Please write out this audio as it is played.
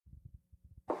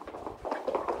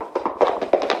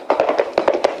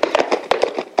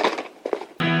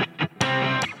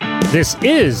This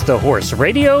is the Horse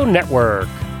Radio Network.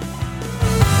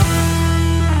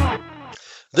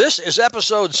 This is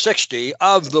episode 60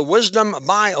 of the Wisdom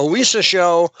by OESA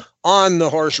show on the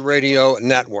Horse Radio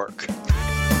Network.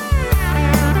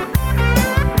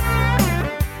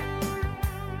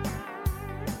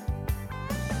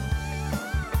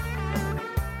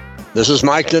 This is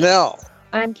Mike Donnell.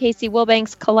 I'm Casey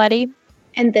Wilbanks-Coletti.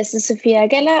 And this is Sophia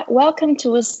Aguila. Welcome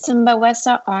to Wisdom by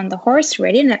OESA on the Horse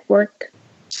Radio Network.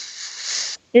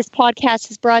 This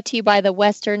podcast is brought to you by the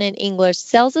Western and English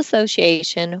Sales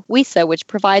Association, WESA, which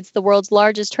provides the world's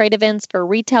largest trade events for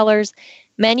retailers,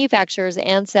 manufacturers,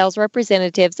 and sales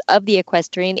representatives of the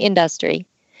equestrian industry.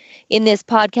 In this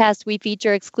podcast, we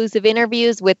feature exclusive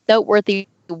interviews with noteworthy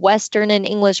Western and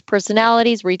English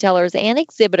personalities, retailers, and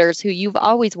exhibitors who you've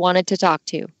always wanted to talk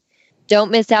to. Don't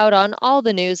miss out on all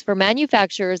the news for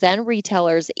manufacturers and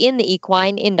retailers in the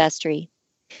equine industry.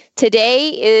 Today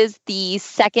is the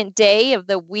second day of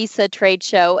the WESA trade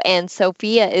show, and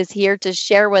Sophia is here to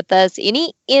share with us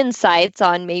any insights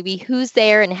on maybe who's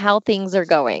there and how things are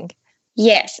going.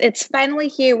 Yes, it's finally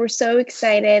here. We're so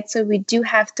excited. So we do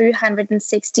have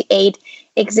 368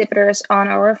 exhibitors on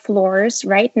our floors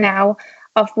right now,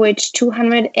 of which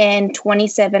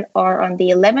 227 are on the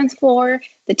 11th floor,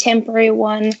 the temporary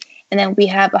one, and then we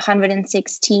have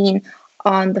 116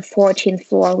 on the 14th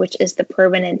floor, which is the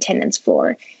permanent tenants floor.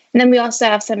 And then we also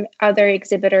have some other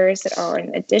exhibitors that are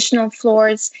on additional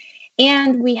floors.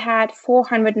 And we had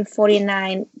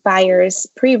 449 buyers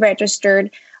pre-registered,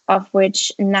 of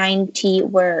which 90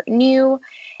 were new.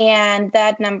 And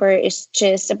that number is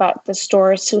just about the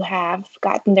stores who have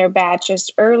gotten their badges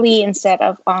early instead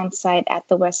of on-site at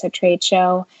the WESA trade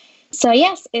show. So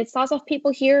yes, it's lots of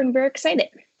people here and we're excited.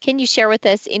 Can you share with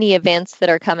us any events that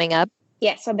are coming up?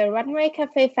 Yeah, so the Runway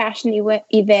Cafe Fashion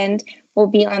event will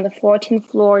be on the 14th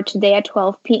floor today at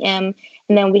 12 p.m.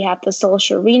 And then we have the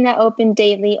Social Arena open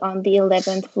daily on the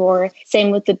 11th floor. Same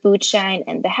with the boot shine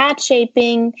and the hat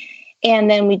shaping.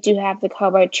 And then we do have the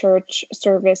Cowboy Church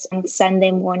service on Sunday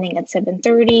morning at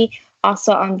 7:30,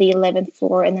 also on the 11th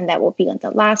floor. And then that will be on the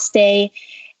last day.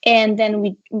 And then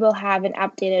we will have an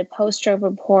updated post-show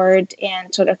report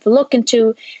and sort of a look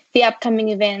into the upcoming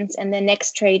events and the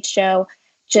next trade show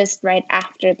just right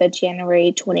after the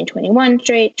January 2021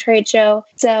 trade show.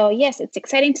 So yes, it's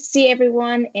exciting to see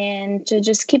everyone and to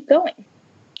just keep going.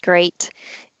 Great.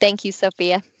 Thank you,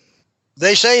 Sophia.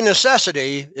 They say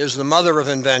necessity is the mother of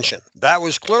invention. That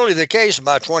was clearly the case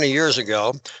about 20 years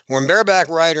ago when bareback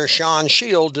rider Shawn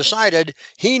Shield decided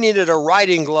he needed a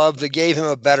riding glove that gave him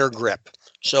a better grip.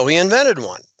 So he invented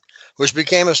one, which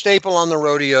became a staple on the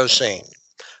rodeo scene.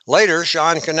 Later,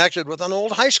 Shawn connected with an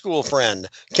old high school friend,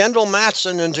 Kendall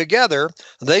Matson, and together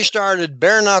they started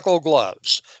Bare Knuckle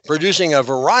Gloves, producing a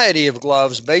variety of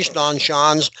gloves based on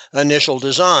Shawn's initial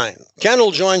design. Kendall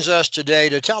joins us today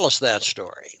to tell us that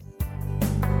story.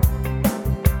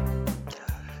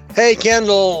 Hey,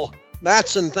 Kendall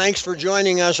Matson, thanks for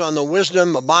joining us on the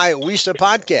Wisdom by OESA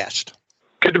podcast.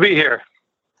 Good to be here.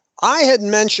 I had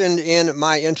mentioned in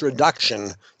my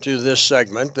introduction to this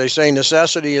segment, they say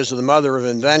necessity is the mother of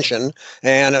invention.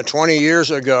 And 20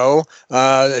 years ago,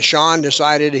 Shawn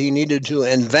decided he needed to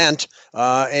invent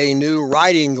a new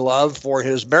riding glove for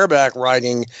his bareback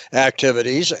riding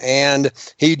activities. And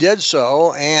he did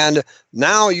so. And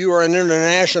now you are an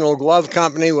international glove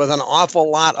company with an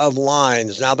awful lot of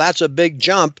lines. Now, that's a big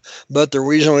jump. But the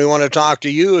reason we want to talk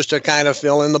to you is to kind of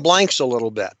fill in the blanks a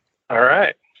little bit. All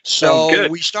right. So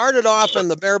we started off in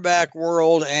the bareback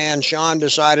world, and Shawn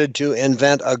decided to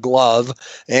invent a glove.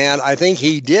 And I think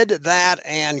he did that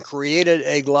and created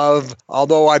a glove,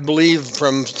 although I believe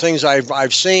from things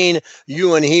I've seen,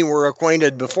 you and he were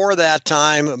acquainted before that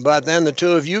time. But then the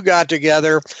two of you got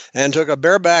together and took a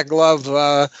bareback glove,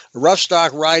 rough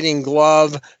stock riding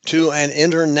glove, to an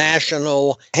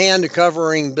international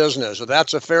hand-covering business. So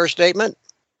that's a fair statement?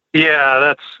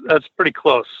 Yeah, that's pretty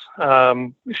close.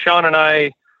 Shawn and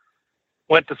I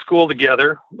went to school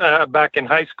together back in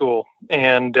high school,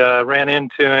 and ran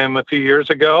into him a few years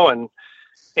ago, and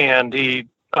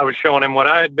I was showing him what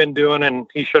I had been doing, and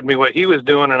he showed me what he was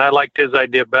doing, and I liked his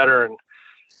idea better, and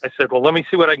I said, well, let me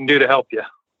see what I can do to help you,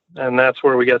 and that's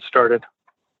where we got started.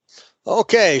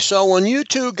 Okay, so when you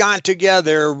two got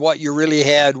together, what you really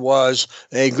had was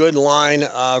a good line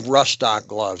of rough stock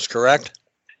gloves, correct?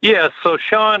 Yeah, so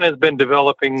Shawn has been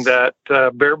developing that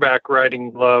bareback riding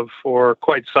glove for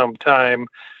quite some time,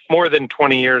 more than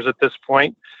 20 years at this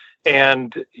point.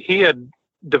 And he had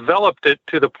developed it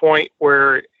to the point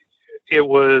where it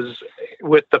was,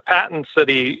 with the patents that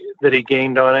he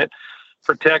gained on it,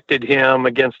 protected him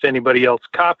against anybody else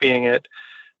copying it.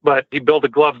 But he built a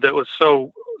glove that was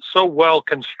so so well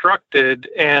constructed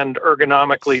and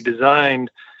ergonomically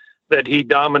designed that he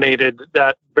dominated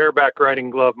that bareback riding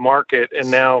glove market and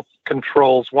now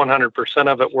controls 100%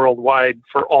 of it worldwide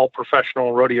for all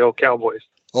professional rodeo cowboys.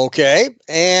 Okay.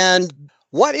 And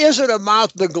what is it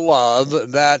about the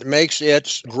glove that makes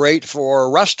it great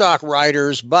for rough stock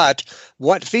riders, but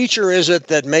what feature is it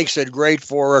that makes it great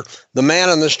for the man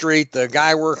on the street, the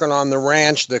guy working on the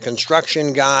ranch, the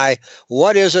construction guy?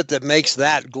 What is it that makes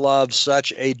that glove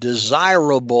such a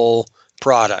desirable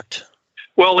product?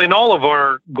 Well, in all of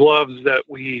our gloves that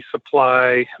we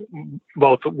supply,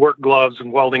 both work gloves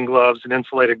and welding gloves and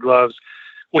insulated gloves,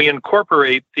 we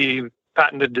incorporate the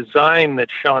patented design that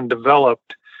Sean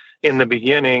developed in the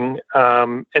beginning,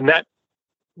 and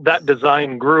that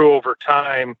design grew over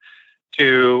time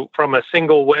from a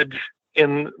single wedge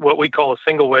in what we call a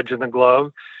single wedge in the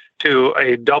glove to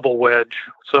a double wedge.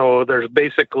 So there's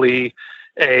basically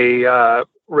a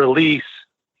release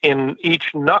in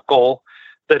each knuckle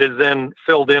that is then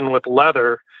filled in with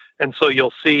leather, and so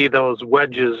you'll see those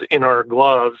wedges in our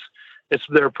gloves.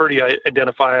 They're pretty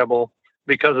identifiable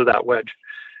because of that wedge.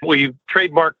 We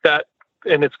trademarked that,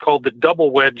 and it's called the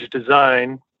double wedge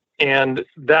design, and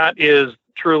that is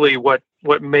truly what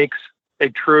makes a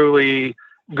truly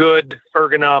good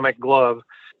ergonomic glove.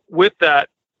 With that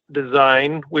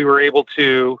design, we were able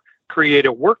to create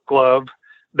a work glove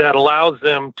that allows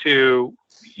them to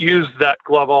use that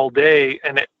glove all day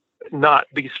and it not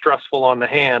be stressful on the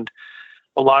hand.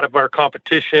 A lot of our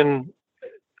competition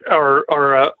are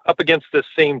up against this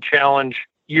same challenge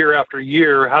year after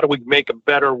year. How do we make a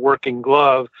better working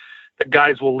glove that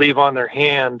guys will leave on their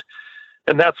hand?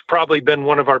 And that's probably been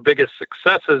one of our biggest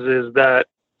successes, is that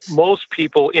most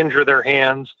people injure their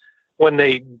hands when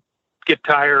they get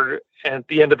tired at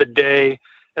the end of the day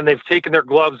and they've taken their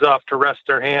gloves off to rest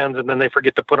their hands and then they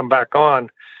forget to put them back on,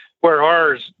 where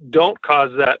ours don't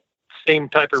cause that same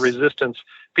type of resistance.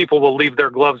 People will leave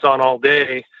their gloves on all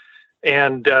day,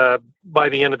 and by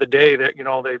the end of the day,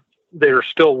 they're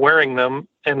still wearing them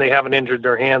and they haven't injured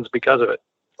their hands because of it.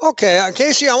 Okay,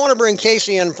 Casey, I want to bring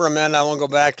Casey in for a minute. I want to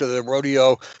go back to the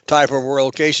rodeo type of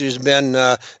world. Casey's been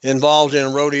involved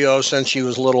in rodeo since she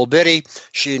was little bitty.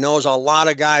 She knows a lot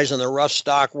of guys in the rough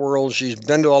stock world. She's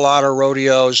been to a lot of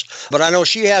rodeos, but I know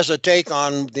she has a take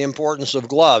on the importance of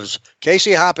gloves.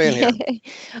 Casey, hop in here.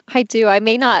 I do. I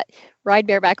may not ride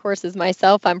bareback horses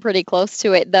myself. I'm pretty close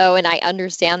to it, though, and I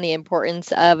understand the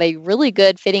importance of a really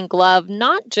good fitting glove,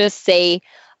 not just, say,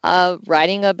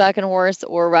 riding a bucking horse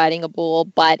or riding a bull,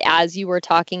 but as you were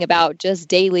talking about, just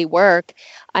daily work.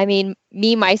 I mean,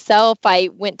 me, myself, I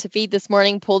went to feed this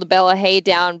morning, pulled a bale of hay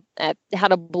down,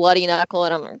 had a bloody knuckle,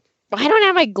 and I'm like, I don't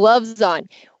have my gloves on.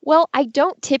 Well, I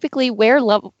don't typically wear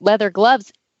leather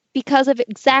gloves because of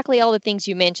exactly all the things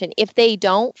you mentioned. If they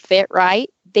don't fit right,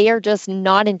 they are just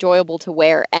not enjoyable to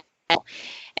wear at all.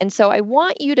 And so I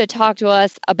want you to talk to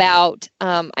us about,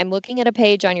 I'm looking at a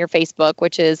page on your Facebook,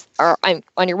 I'm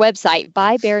on your website,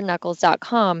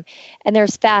 buybareknuckles.com, and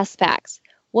there's fast facts.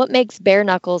 What makes bare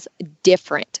knuckles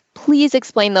different? Please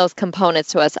explain those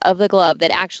components to us of the glove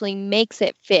that actually makes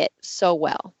it fit so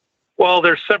well. Well,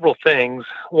 there's several things.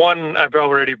 One, I've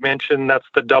already mentioned, that's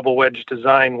the double wedge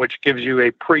design, which gives you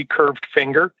a pre-curved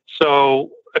finger.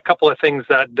 So a couple of things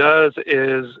that does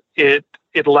is it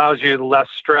allows you less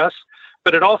stress,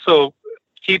 but it also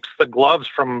keeps the gloves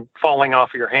from falling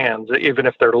off your hands, even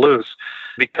if they're loose,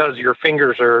 because your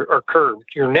fingers are curved.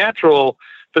 Your natural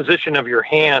position of your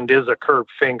hand is a curved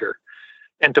finger.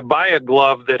 And to buy a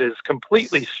glove that is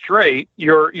completely straight,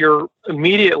 you're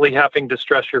immediately having to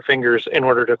stress your fingers in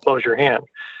order to close your hand.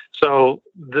 So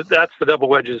that's the double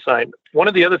wedge design. One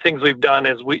of the other things we've done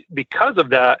is because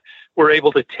of that, we're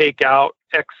able to take out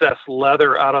excess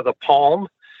leather out of the palm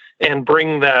and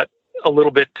bring that a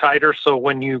little bit tighter, so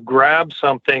when you grab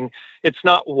something, it's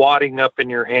not wadding up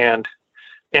in your hand.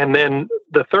 And then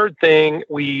the third thing,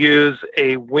 we use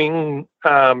a wing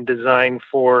design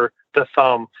for the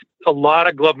thumb. A lot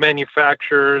of glove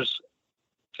manufacturers,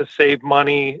 to save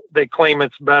money, they claim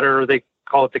it's better. They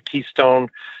call it the Keystone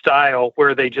style,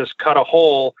 where they just cut a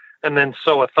hole and then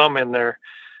sew a thumb in there.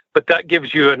 But that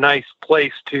gives you a nice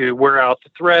place to wear out the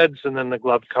threads, and then the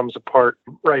glove comes apart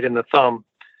right in the thumb.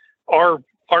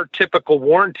 Our typical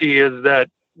warranty is that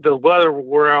the leather will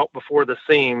wear out before the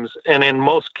seams, and in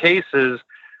most cases,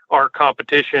 our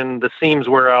competition, the seams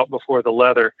wear out before the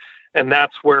leather, and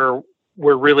that's where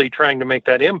we're really trying to make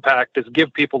that impact, is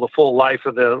give people the full life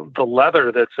of the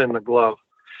leather that's in the glove.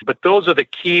 But those are the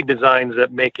key designs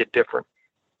that make it different.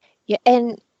 Yeah,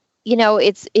 and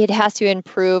it has to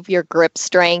improve your grip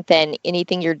strength and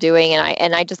anything you're doing.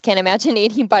 And I just can't imagine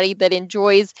anybody that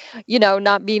enjoys,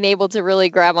 not being able to really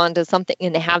grab onto something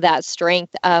and have that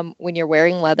strength when you're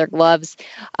wearing leather gloves.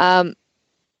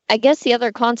 I guess the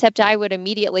other concept I would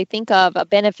immediately think of, a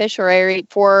beneficiary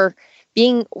for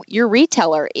being your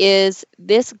retailer, is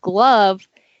this glove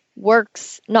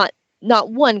works not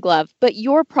one glove, but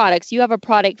your products. You have a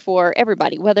product for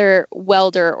everybody, whether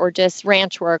welder or just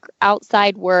ranch work,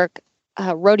 outside work,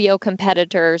 rodeo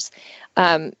competitors.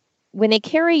 When they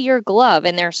carry your glove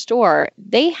in their store,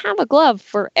 they have a glove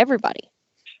for everybody.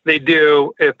 They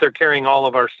do, if they're carrying all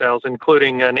of our styles,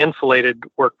 including an insulated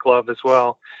work glove as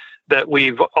well. That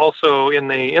we've also, in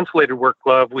the insulated work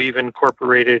glove, we've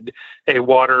incorporated a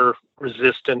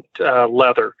water-resistant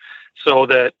leather so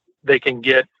that they can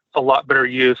get a lot better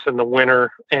use in the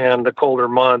winter and the colder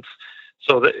months.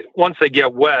 So that once they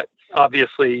get wet,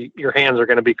 obviously your hands are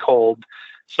going to be cold.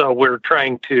 So we're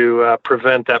trying to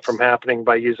prevent that from happening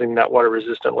by using that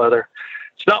water-resistant leather.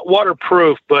 It's not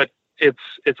waterproof, but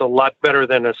it's a lot better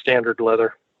than a standard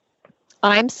leather.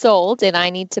 I'm sold, and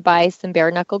I need to buy some bare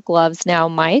knuckle gloves now,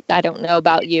 Mike. I don't know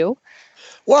about you.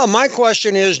 Well, my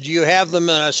question is, do you have them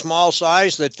in a small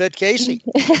size that fit Casey?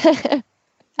 I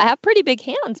have pretty big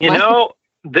hands, Mike.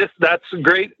 That's a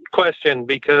great question,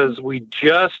 because we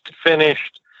just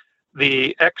finished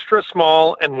the extra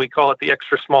small, and we call it the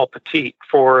extra small petite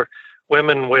for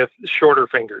women with shorter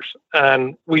fingers.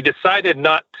 And we decided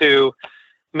not to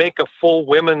make a full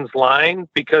women's line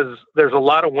because there's a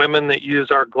lot of women that use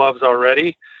our gloves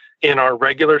already in our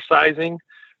regular sizing.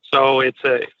 So it's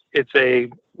a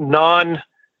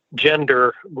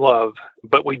non-gender glove,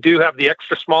 but we do have the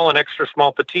extra small and extra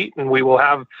small petite, and we will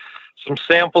have some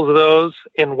samples of those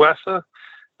in WESA,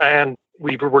 and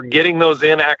we're getting those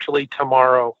in actually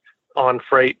tomorrow on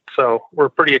freight. So we're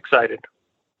pretty excited.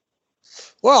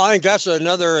 Well, I think that's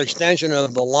another extension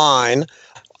of the line.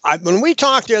 When we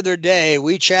talked the other day,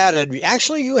 we chatted.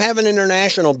 Actually, you have an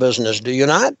international business, do you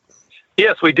not?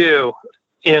 Yes, we do.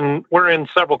 We're in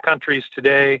several countries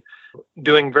today,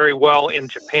 doing very well in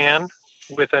Japan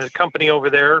with a company over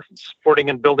there, supporting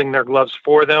and building their gloves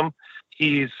for them.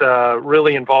 He's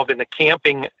really involved in the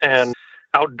camping and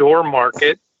outdoor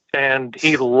market, and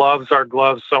he loves our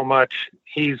gloves so much.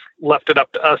 He's left it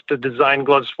up to us to design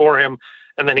gloves for him,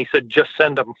 and then he said, just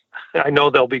send them. I know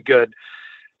they'll be good.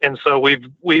 And so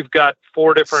we've got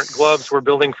 4 different gloves we're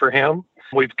building for him.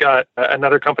 We've got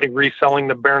another company reselling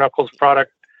the Bare Knuckles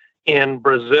product in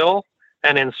Brazil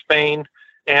and in Spain.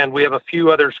 And we have a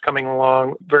few others coming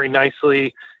along very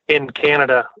nicely in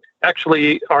Canada.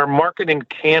 Actually, our market in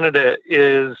Canada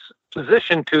is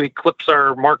positioned to eclipse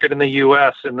our market in the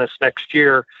U.S. in this next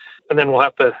year. And then we'll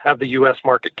have to have the U.S.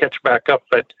 market catch back up.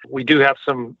 But we do have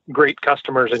some great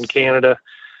customers in Canada,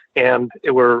 and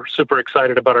we're super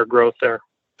excited about our growth there.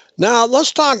 Now,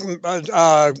 let's talk,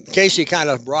 Casey kind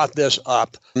of brought this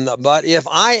up, but if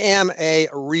I am a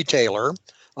retailer,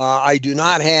 I do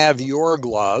not have your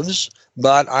gloves,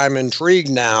 but I'm intrigued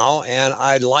now, and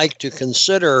I'd like to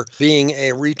consider being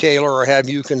a retailer or have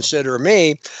you consider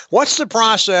me. What's the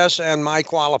process and my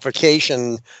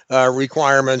qualification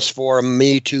requirements for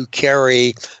me to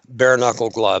carry bare knuckle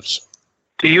gloves?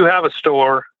 Do you have a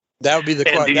store? That would be the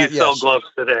question. And do you sell gloves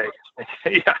today?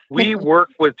 Yeah, we work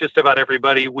with just about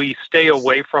everybody. We stay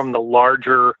away from the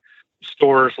larger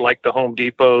stores like the Home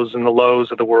Depots and the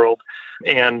Lowe's of the world,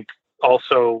 and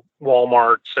also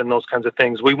Walmarts and those kinds of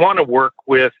things. We want to work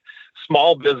with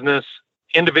small business,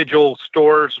 individual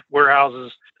stores,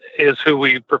 warehouses is who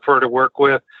we prefer to work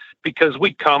with, because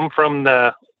we come from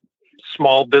the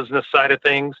small business side of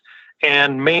things,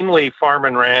 and mainly farm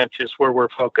and ranch is where we're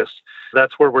focused.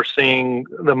 That's where we're seeing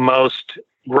the most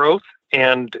growth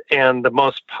and the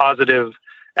most positive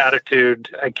attitude.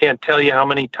 I can't tell you how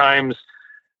many times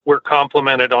we're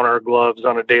complimented on our gloves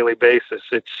on a daily basis.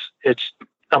 It's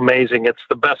amazing. It's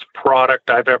the best product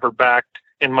I've ever backed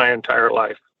in my entire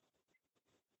life.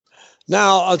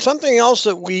 Now, something else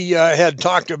that we had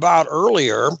talked about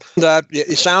earlier that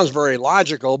it sounds very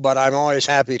logical, but I'm always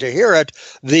happy to hear it.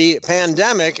 The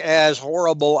pandemic, as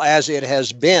horrible as it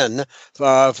has been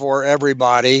for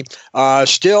everybody,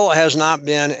 still has not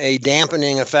been a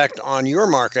dampening effect on your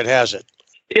market, has it?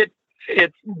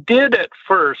 It did at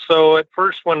first. So at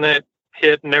first when it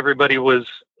hit and everybody was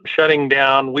shutting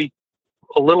down, we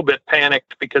a little bit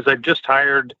panicked because I've just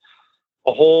hired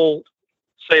a whole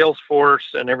sales force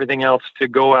and everything else to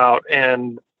go out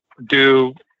and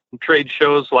do trade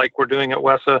shows like we're doing at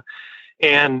WESA.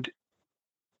 And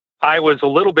I was a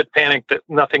little bit panicked that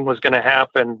nothing was going to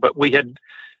happen, but we had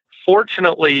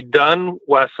fortunately done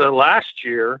WESA last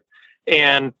year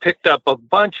and picked up a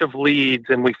bunch of leads,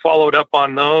 and we followed up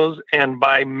on those. And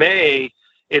by May,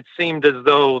 it seemed as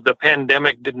though the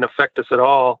pandemic didn't affect us at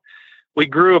all. We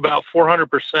grew about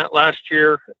 400% last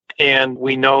year, and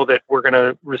we know that we're going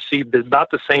to receive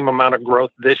about the same amount of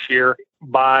growth this year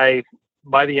by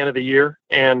the end of the year.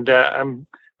 And I'm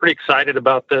pretty excited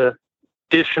about the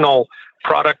additional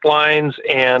product lines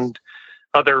and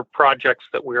other projects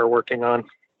that we are working on.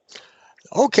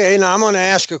 Okay, now I'm going to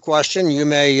ask a question. You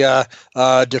may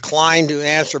decline to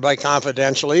answer by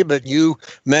confidentially, but you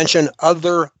mentioned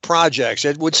other projects.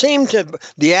 It would seem to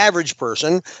the average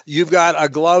person, you've got a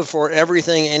glove for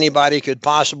everything anybody could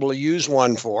possibly use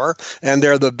one for, and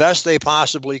they're the best they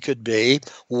possibly could be.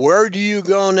 Where do you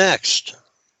go next?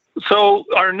 So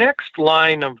our next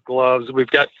line of gloves, we've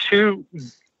got two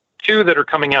that are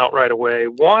coming out right away.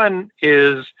 One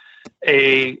is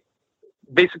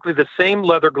basically the same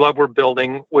leather glove we're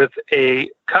building with a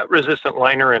cut-resistant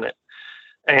liner in it.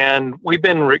 And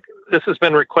this has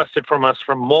been requested from us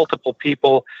from multiple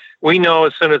people. We know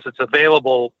as soon as it's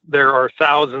available, there are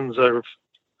thousands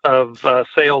of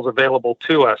sales available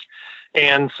to us.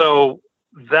 And so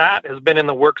that has been in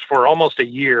the works for almost a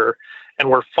year, and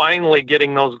we're finally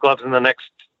getting those gloves in the next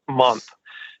month.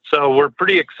 So we're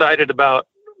pretty excited about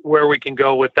where we can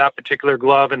go with that particular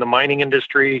glove in the mining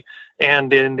industry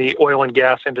and in the oil and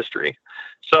gas industry.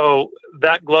 So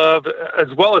that glove,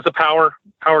 as well as the power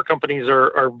companies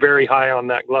are very high on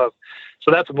that glove. So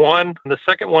that's one. The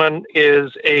second one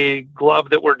is a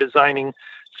glove that we're designing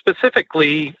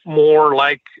specifically more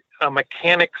like a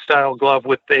mechanic style glove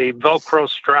with a Velcro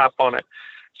strap on it.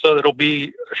 So it'll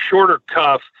be a shorter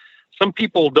cuff. Some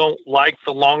people don't like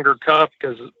the longer cuff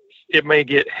because it may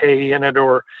get hay in it,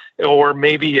 or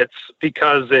maybe it's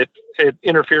because it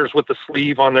interferes with the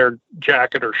sleeve on their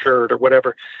jacket or shirt or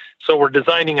whatever. So we're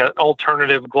designing an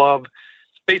alternative glove.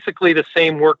 It's basically the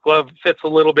same work glove, fits a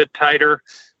little bit tighter,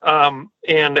 and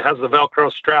it has the Velcro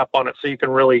strap on it, so you can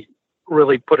really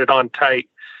put it on tight.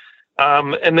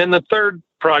 And then the third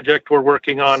project we're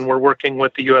working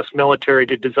with the U.S. military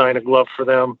to design a glove for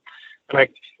them. And I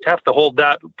have to hold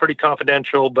that pretty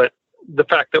confidential, but the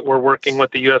fact that we're working with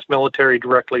the U.S. military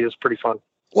directly is pretty fun.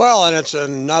 Well, and it's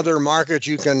another market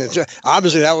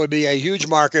obviously that would be a huge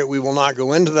market. We will not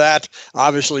go into that.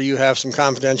 Obviously, you have some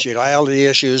confidentiality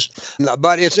issues,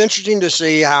 but it's interesting to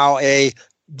see how a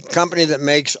company that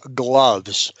makes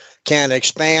gloves can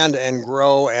expand and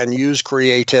grow and use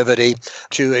creativity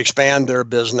to expand their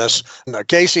business.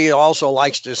 Casey also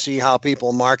likes to see how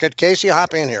people market. Casey,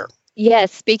 hop in here.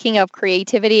 Yes, speaking of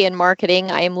creativity and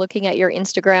marketing, I am looking at your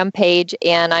Instagram page,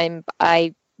 and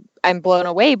I'm blown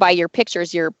away by your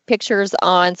pictures. Your pictures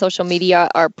on social media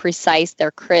are precise,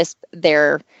 they're crisp,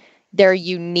 they're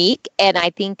unique, and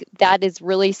I think that is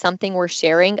really something we're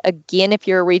sharing. Again, if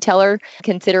you're a retailer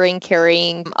considering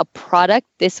carrying a product,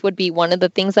 this would be one of the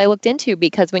things I looked into,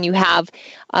 because when you have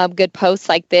good posts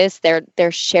like this, they're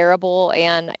shareable,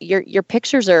 and your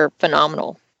pictures are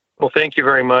phenomenal. Well, thank you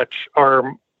very much.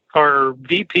 Our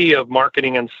VP of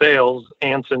Marketing and Sales,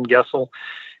 Anson Gessel,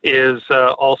 is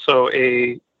also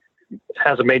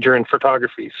has a major in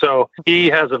photography. So he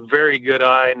has a very good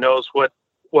eye, knows what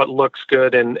looks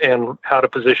good and how to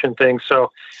position things.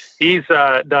 So he's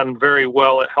done very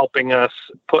well at helping us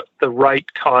put the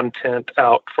right content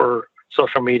out for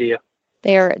social media.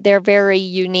 They're very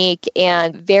unique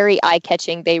and very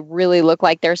eye-catching. They really look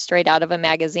like they're straight out of a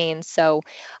magazine. So,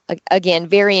 again,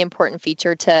 very important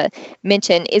feature to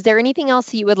mention. Is there anything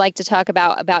else you would like to talk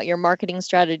about your marketing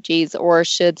strategies, or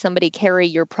should somebody carry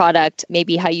your product,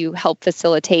 maybe how you help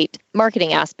facilitate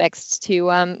marketing aspects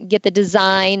to get the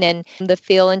design and the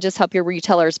feel and just help your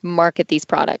retailers market these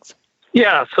products?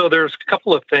 Yeah, so there's a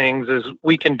couple of things. Is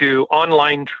we can do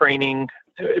online training,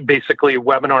 basically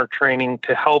webinar training,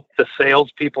 to help the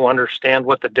salespeople understand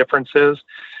what the difference is.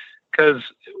 Because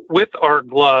with our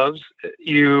gloves,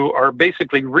 you are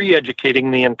basically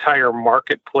re-educating the entire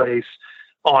marketplace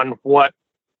on what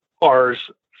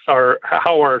ours are,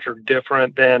 how ours are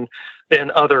different than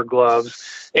other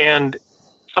gloves. And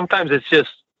sometimes it's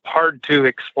just hard to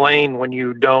explain when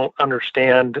you don't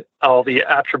understand all the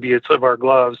attributes of our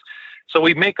gloves. So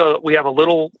we have a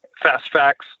little fast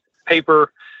facts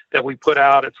paper that we put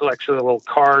out. It's actually a little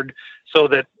card so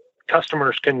that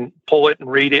customers can pull it and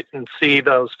read it and see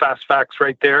those fast facts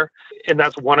right there. And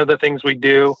that's one of the things we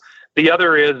do. The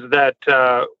other is that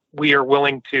we are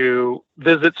willing to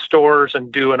visit stores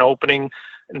and do an opening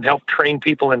and help train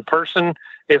people in person.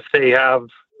 If they have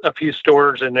a few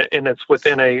stores and it's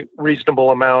within a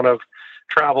reasonable amount of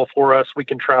travel for us, we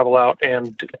can travel out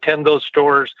and attend those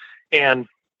stores and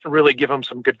really give them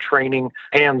some good training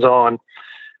hands-on.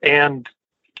 And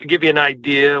to give you an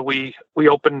idea, we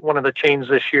opened one of the chains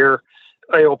this year.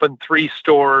 I opened 3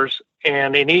 stores,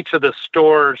 and in each of the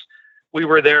stores, we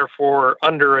were there for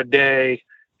under a day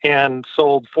and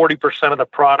sold 40% of the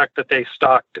product that they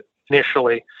stocked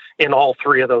initially in all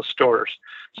 3 of those stores.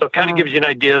 So it kind of gives you an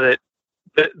idea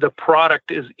that the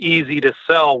product is easy to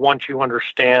sell once you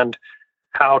understand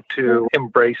how to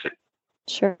embrace it.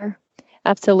 Sure.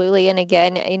 Absolutely. And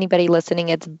again, anybody listening,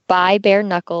 it's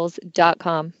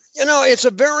buybareknuckles.com. You know, it's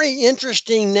a very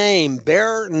interesting name,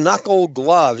 Bare Knuckle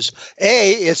Gloves.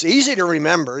 It's easy to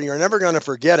remember. You're never going to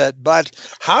forget it. But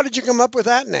how did you come up with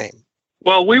that name?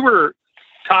 Well, we were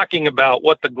talking about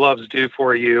what the gloves do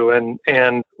for you.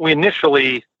 And we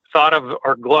initially thought of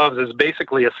our gloves as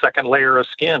basically a second layer of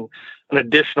skin, an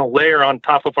additional layer on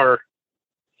top of our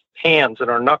hands and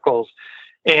our knuckles.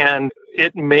 And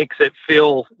it makes it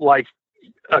feel like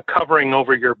a covering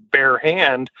over your bare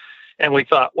hand. And we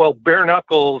thought, well, bare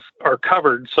knuckles are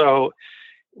covered. So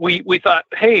we thought,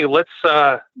 hey, let's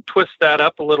twist that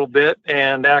up a little bit.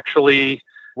 And actually,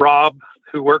 Rob,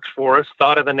 who works for us,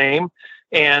 thought of the name.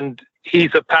 And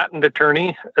he's a patent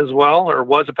attorney as well, or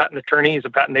was a patent attorney. He's a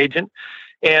patent agent.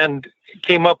 And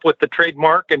came up with the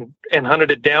trademark and hunted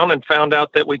it down and found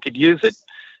out that we could use it.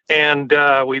 And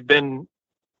we've been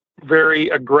very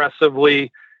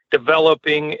aggressively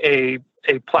developing a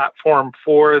platform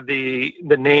for the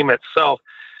name itself.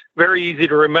 Very easy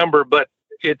to remember, but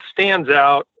it stands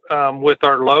out with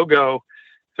our logo,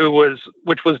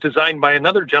 which was designed by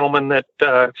another gentleman that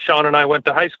Sean and I went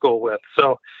to high school with.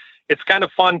 So it's kind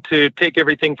of fun to take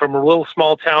everything from a little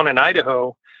small town in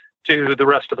Idaho to the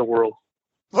rest of the world.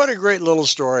 What a great little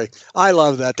story. I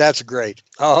love that. That's great.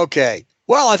 Okay.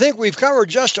 Well, I think we've covered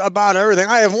just about everything.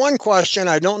 I have one question.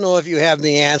 I don't know if you have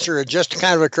the answer. It just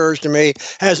kind of occurs to me.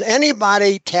 Has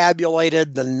anybody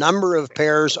tabulated the number of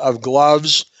pairs of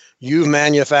gloves you've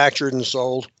manufactured and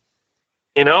sold?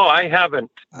 You know, I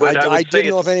haven't. But I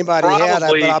didn't know if anybody had,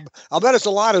 but I'll bet it's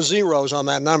a lot of zeros on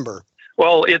that number.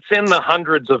 Well, it's in the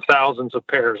hundreds of thousands of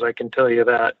pairs, I can tell you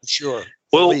that. Sure.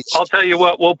 I'll tell you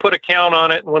what, we'll put a count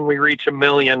on it when we reach 1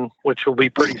 million, which will be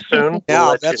pretty soon.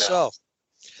 Yeah, that's so.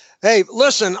 Hey,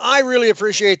 listen, I really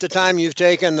appreciate the time you've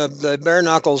taken. The Bare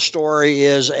Knuckles story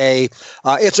is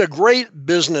it's a great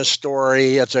business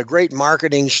story. It's a great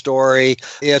marketing story.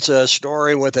 It's a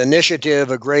story with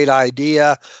initiative, a great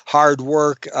idea, hard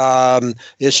work.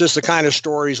 It's just the kind of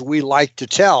stories we like to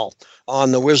tell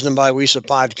on the Wisdom by WISA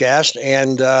podcast.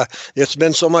 And it's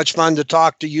been so much fun to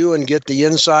talk to you and get the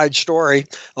inside story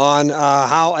on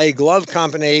how a glove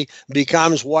company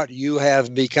becomes what you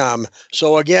have become.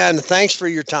 So again, thanks for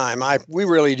your time. We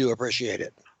really do appreciate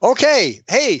it. Okay.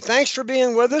 Hey, thanks for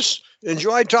being with us.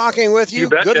 Enjoyed talking with you.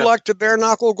 Good luck to Bare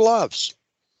Knuckle Gloves.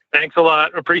 Thanks a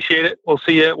lot. Appreciate it. We'll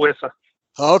see you at WISA.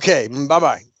 Okay.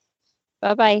 Bye-bye.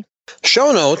 Bye-bye.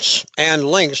 Show notes and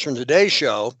links from today's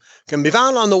show can be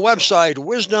found on the website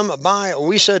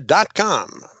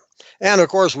wisdombywisa.com. And of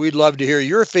course, we'd love to hear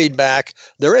your feedback.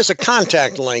 There is a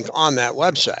contact link on that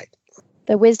website.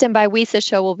 The Wisdom by WISA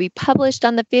show will be published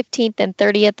on the 15th and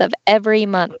 30th of every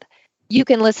month. You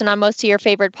can listen on most of your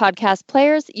favorite podcast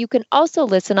players. You can also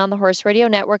listen on the Horse Radio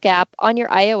Network app on your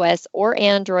iOS or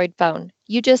Android phone.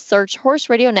 You just search Horse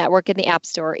Radio Network in the App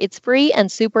Store. It's free and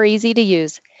super easy to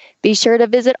use. Be sure to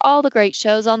visit all the great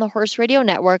shows on the Horse Radio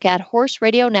Network at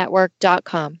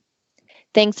horseradionetwork.com.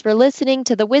 Thanks for listening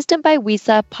to the Wisdom by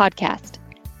WISA podcast.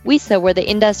 WISA, where the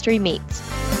industry meets.